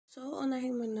So,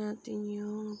 unahin mo natin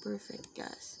yung perfect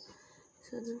gas.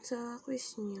 So, dun sa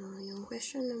quiz nyo, yung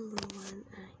question number 1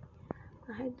 ay,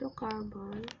 a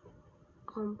hydrocarbon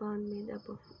compound made up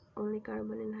of only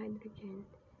carbon and hydrogen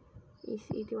is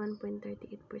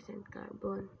 81.38%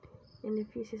 carbon and if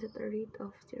fuses at a rate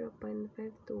of 0.5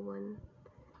 to 1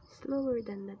 slower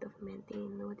than that of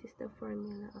methane. What is the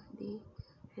formula of the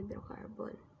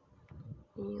hydrocarbon?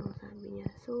 Yun yung sabi niya.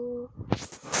 So,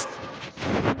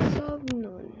 solve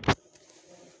nun.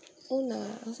 Una,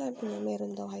 ang sabi niya,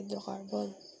 meron daw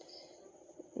hydrocarbon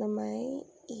na may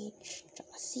H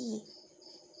tsaka C.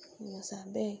 Yun yung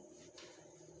sabi.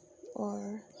 Or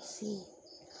C.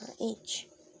 H.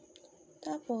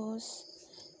 Tapos,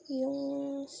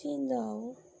 yung C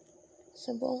daw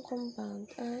sa buong compound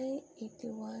ay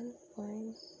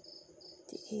 81.8%.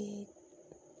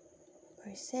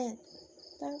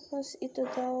 Tapos, ito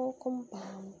daw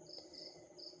compound.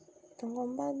 Itong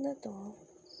compound na to,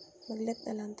 mag-let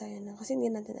na lang tayo na, kasi hindi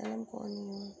natin alam kung ano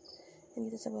yung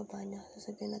nandito sa baba niya.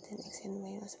 Sasabihin natin X and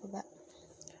Y yung sa baba.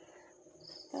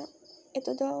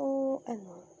 Ito daw,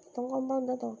 itong compound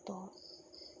na daw to,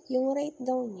 yung rate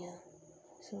daw niya,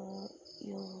 so,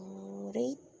 yung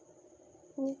rate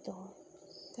nito,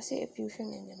 kasi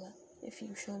effusion yan, diba?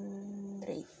 Effusion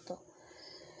rate to.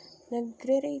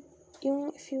 Nagre-rate, yung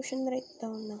effusion rate daw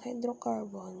ng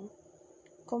hydrocarbon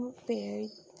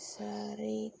compared sa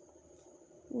rate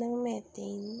ng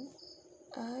methane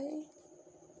ay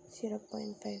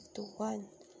 0.5 to 1.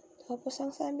 Tapos,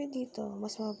 ang sabi dito,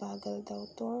 mas mabagal daw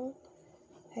tong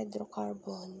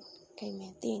hydrocarbon kay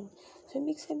methane. So,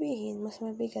 ibig sabihin, mas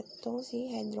mabigat tong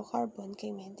si hydrocarbon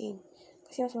kay methane.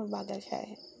 Kasi mas mabagal siya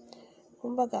eh.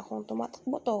 Kumbaga, kung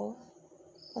tumatakbo to,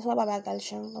 mas mababagal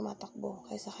siyang tumatakbo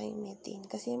kaysa kay methane.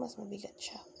 Kasi mas mabigat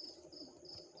siya.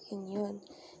 Yun.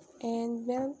 And,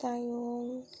 meron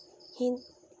tayong hint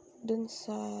dun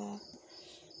sa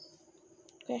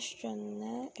question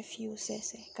na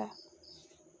effuses ka.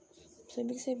 So,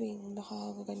 ibig sabihin,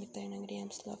 baka gagamit tayo ng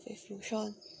Graham's law of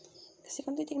effusion. Kasi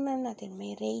kung titignan natin,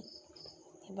 may rate.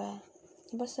 Diba?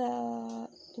 Diba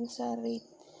dun sa rate,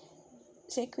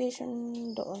 sa equation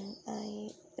doon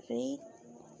ay rate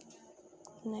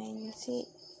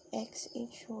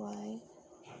 9CXHY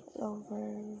over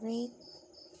rate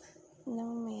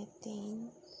ng methane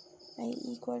ay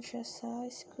equal siya sa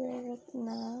square root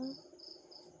ng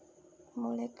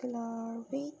molecular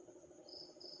weight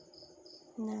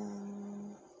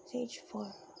ng CH4.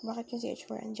 Bakit yung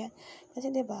CH4 andyan? Kasi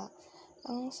diba,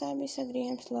 ang sabi sa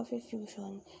Graham's law of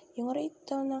effusion, yung rate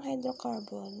daw ng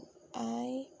hydrocarbon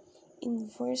ay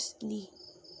inversely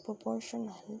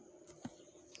proportional.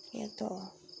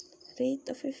 Ito, rate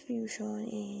of effusion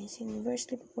is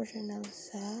inversely proportional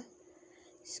sa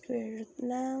square root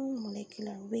ng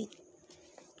molecular weight.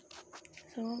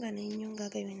 So, ganun yung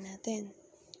gagawin natin.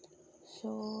 So,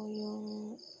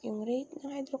 yung rate ng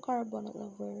hydrocarbon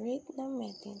over rate ng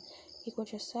methane equal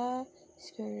siya sa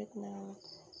square root ng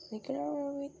molecular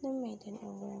weight ng methane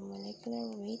over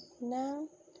molecular weight ng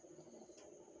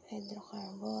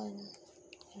hydrocarbon.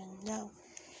 Ganun daw.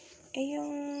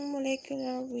 Yung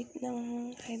molecular weight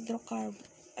ng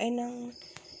hydrocarbon,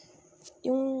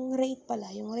 yung rate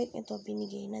pala, yung rate nito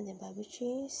binigay na, diba? Which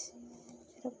is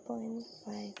 0.5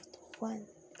 to 1.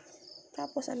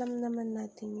 Tapos, alam naman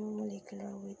natin yung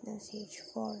molecular weight ng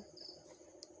CH4,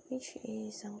 which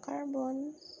is ang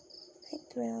carbon ay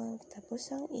 12,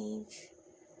 tapos ang H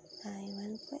ay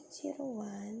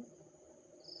 1.01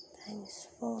 times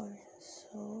 4.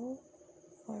 So,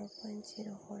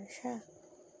 4.04 siya.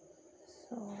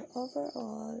 So,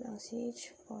 overall, ang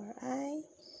CH4 ay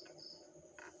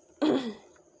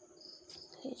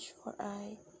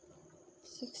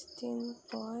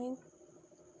 16.04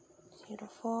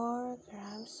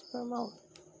 grams per mole.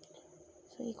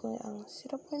 So, equal ang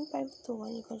 0.5 to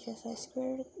 1 equal siya sa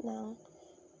square root ng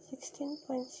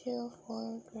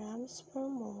 16.04 grams per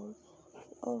mole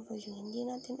over yung hindi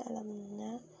natin alam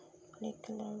na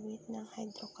molecular weight ng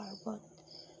hydrocarbon.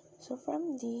 So,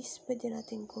 from this, pwede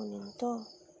natin kunin to.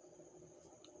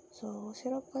 So,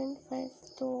 0.5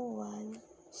 to 1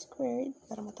 squared,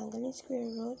 para matanggal yung square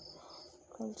root,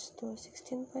 equals to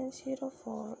 16.04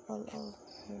 all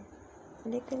over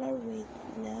molecular weight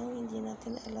ng hindi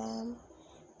natin alam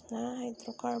na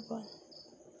hydrocarbon.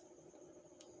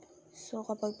 So,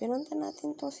 kapag pinunta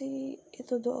natin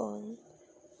ito doon,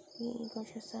 equal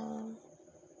siya sa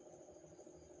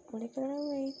molecular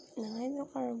weight ng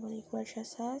hydrocarbon equal siya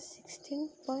sa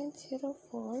 16.04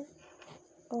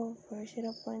 over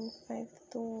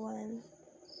 0.5 to 1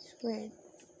 squared.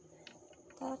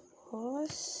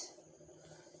 Tapos,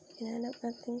 hinanap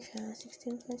natin siya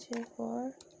 16.04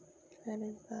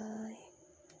 divided by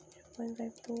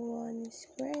 0.521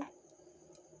 squared.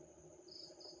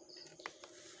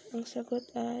 Ang sagot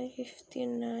ay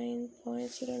 59.09.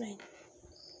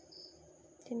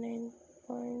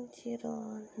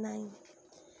 59.09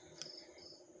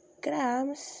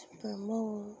 grams per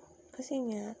mole. Kasi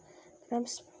nga,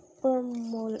 grams per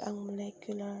mole ang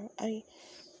molecular,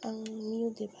 ang mu,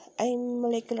 diba? Ay,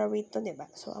 molecular weight to, diba?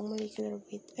 So, ang molecular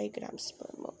weight ay grams per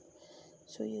mole.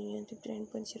 So, yun yun,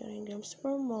 59.09 grams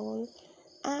per mole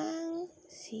ang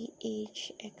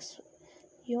CHX,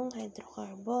 yung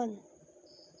hydrocarbon.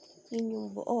 Yun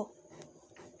yung buo.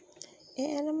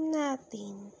 Alam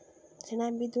natin,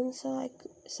 sinabi dun sa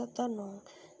tanong,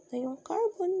 na yung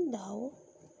carbon daw,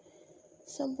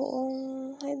 sa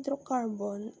buong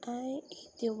hydrocarbon ay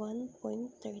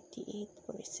 81.38%.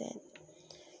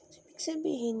 So, ibig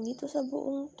sabihin, dito sa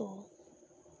buong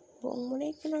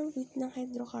molecular weight ng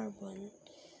hydrocarbon,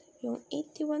 yung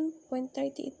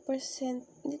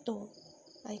 81.38% nito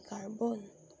ay carbon.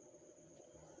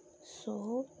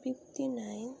 So,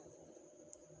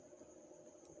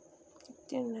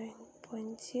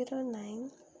 59.09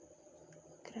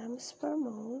 grams per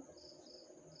mole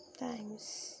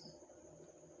times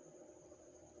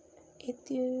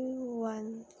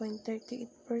 81.38%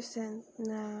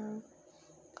 ng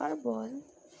carbon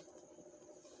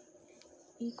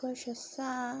equal siya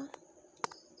sa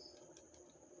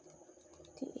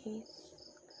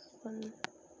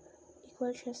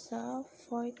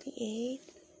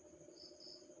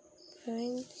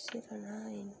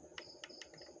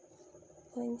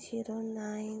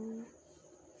 48.09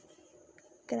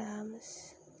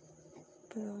 grams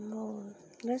per mole.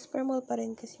 Grams per mole pa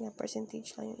rin kasi nga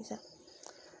percentage lang yung isa.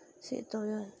 So, ito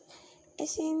yun.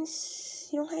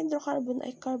 Since yung hydrocarbon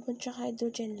ay carbon tsaka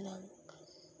hydrogen lang,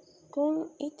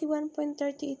 kung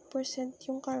 81.38%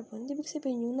 yung carbon, ibig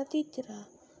sabihin yung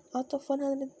natitira out of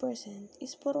 100%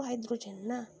 is puro hydrogen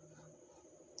na.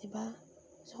 Diba?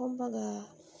 So,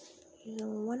 kumbaga,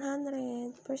 yung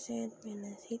 100%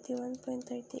 minus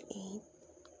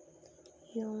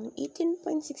 81.38, yung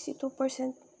 18.62%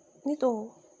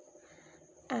 nito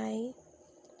ay,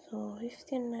 so,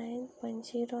 59.09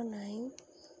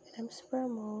 grams per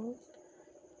mole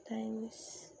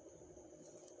times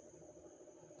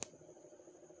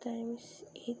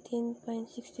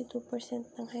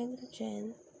 18.62% ng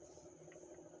hydrogen,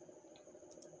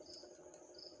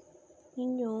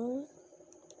 yun yung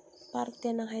parte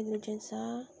ng hydrogen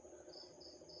sa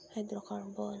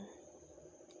hydrocarbon.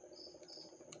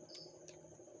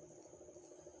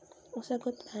 Ang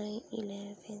sagot ay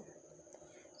 11.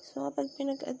 So, kapag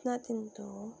pinag-add natin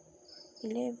to,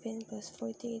 11 plus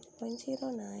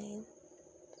 48.09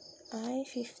 ay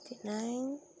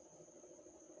 59.09.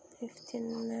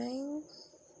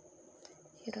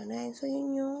 So,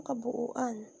 yun yung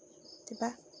kabuuan.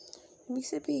 Diba? Ibig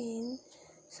sabihin,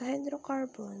 sa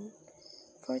hydrocarbon,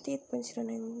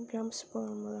 48.09 grams per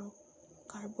mole ang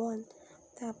carbon.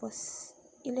 Tapos,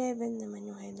 11 naman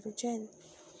yung hydrogen.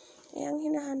 Ang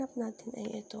hinahanap natin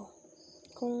ay ito.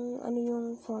 Kung ano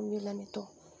yung formula nito.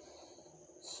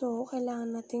 So,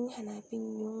 kailangan nating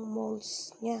hanapin yung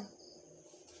moles niya.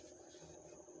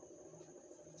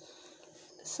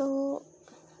 So,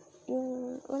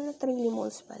 yung, not really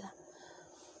moles pala.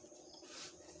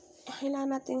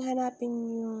 Kailangan nating hanapin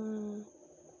yung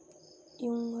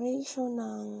ratio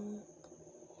ng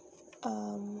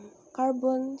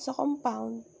carbon sa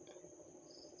compound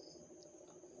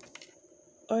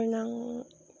or ng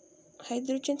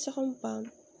hydrogen sa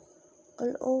compound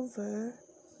all over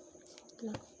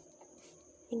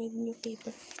you need new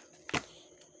paper.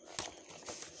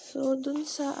 So, dun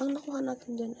sa, ang nakuha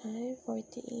natin dun ay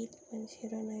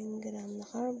 48.09 gram na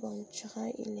carbon tsaka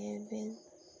 11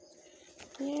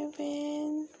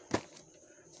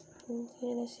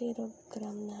 0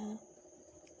 gram na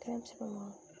grams per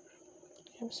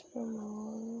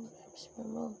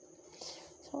mole.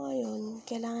 So, ngayon,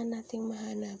 kailangan nating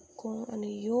mahanap kung ano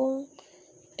yung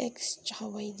X tsaka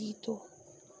Y dito.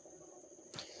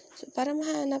 So, para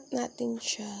mahanap natin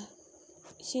siya,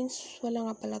 since wala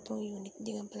nga pala tong unit,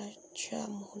 hindi nga pala siya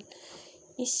mole,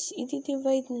 is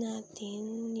i-divide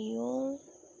natin yung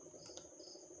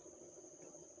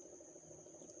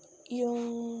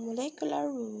molecular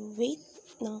weight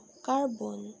ng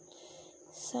carbon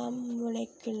sa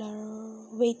molecular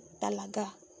weight talaga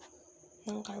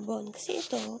ng carbon. Kasi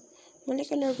ito,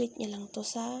 molecular weight niya lang to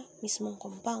sa mismong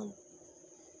compound.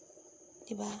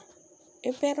 Diba?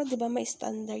 Pero diba may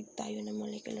standard tayo na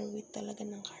molecular weight talaga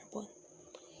ng carbon.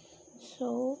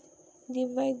 So,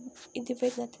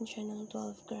 i-divide natin siya ng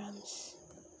 12 grams.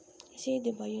 Kasi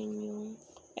diba yun yung,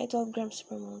 12 grams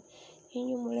per mole.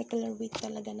 Yun yung molecular weight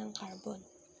talaga ng carbon.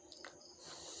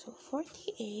 So,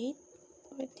 48.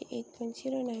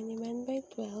 48.09 divided by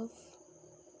 12.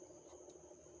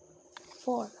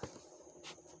 4.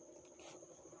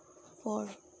 4.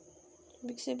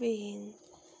 Ibig sabihin,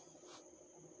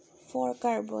 4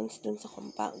 carbons dun sa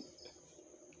compound.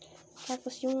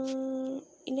 Tapos yung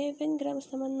 11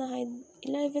 grams naman na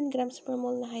 11 grams per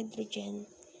mole na hydrogen,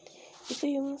 ito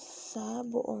yung sa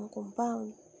buong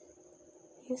compound.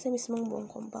 Yung sa mismong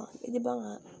buong compound. Di ba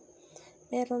nga,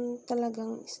 meron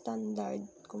talagang standard,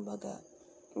 kumbaga,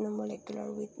 na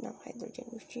molecular weight ng hydrogen,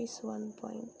 which is 1.01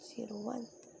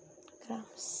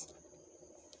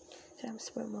 grams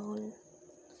per mole.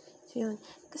 So, yun.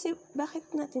 Kasi, bakit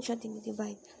natin siya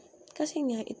dinidivide? Kasi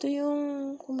nga, ito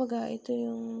yung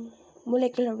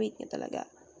molecular weight niya talaga.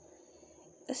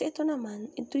 Kasi ito naman,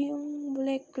 ito yung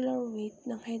molecular weight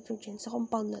ng hydrogen sa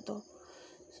compound na to.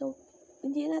 So,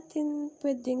 hindi natin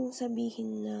pwedeng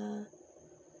sabihin na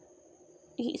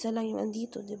isa lang yung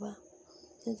andito, di ba?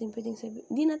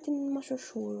 Hindi natin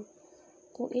masusure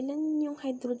kung ilan yung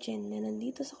hydrogen na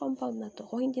nandito sa compound na to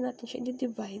kung hindi natin siya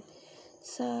i-divide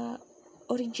sa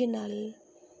original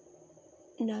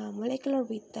na molecular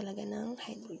weight talaga ng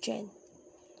hydrogen.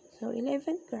 So,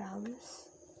 11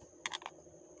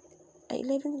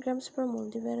 grams per mole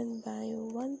divided by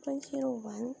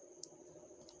 1.01.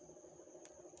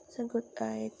 Sagot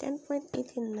ay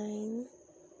 10.89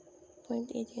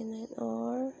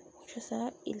 or siya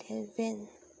sa 11.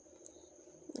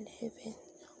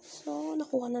 So,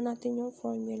 nakuha na natin yung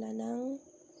formula ng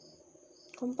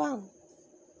compound,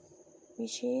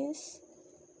 which is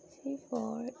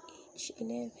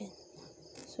C4H11.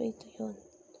 So, ito yun.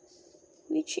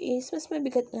 Which is, mas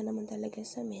mabigat nga naman talaga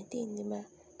sa methane, di ba?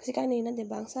 Kasi kanina, di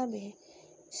ba, ang sabi,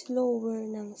 slower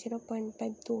ng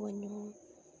 0.521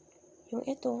 yung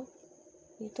ito,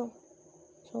 dito.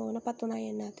 So,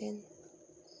 napatunayan natin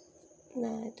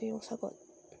na ito yung sagot.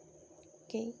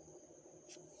 Okay?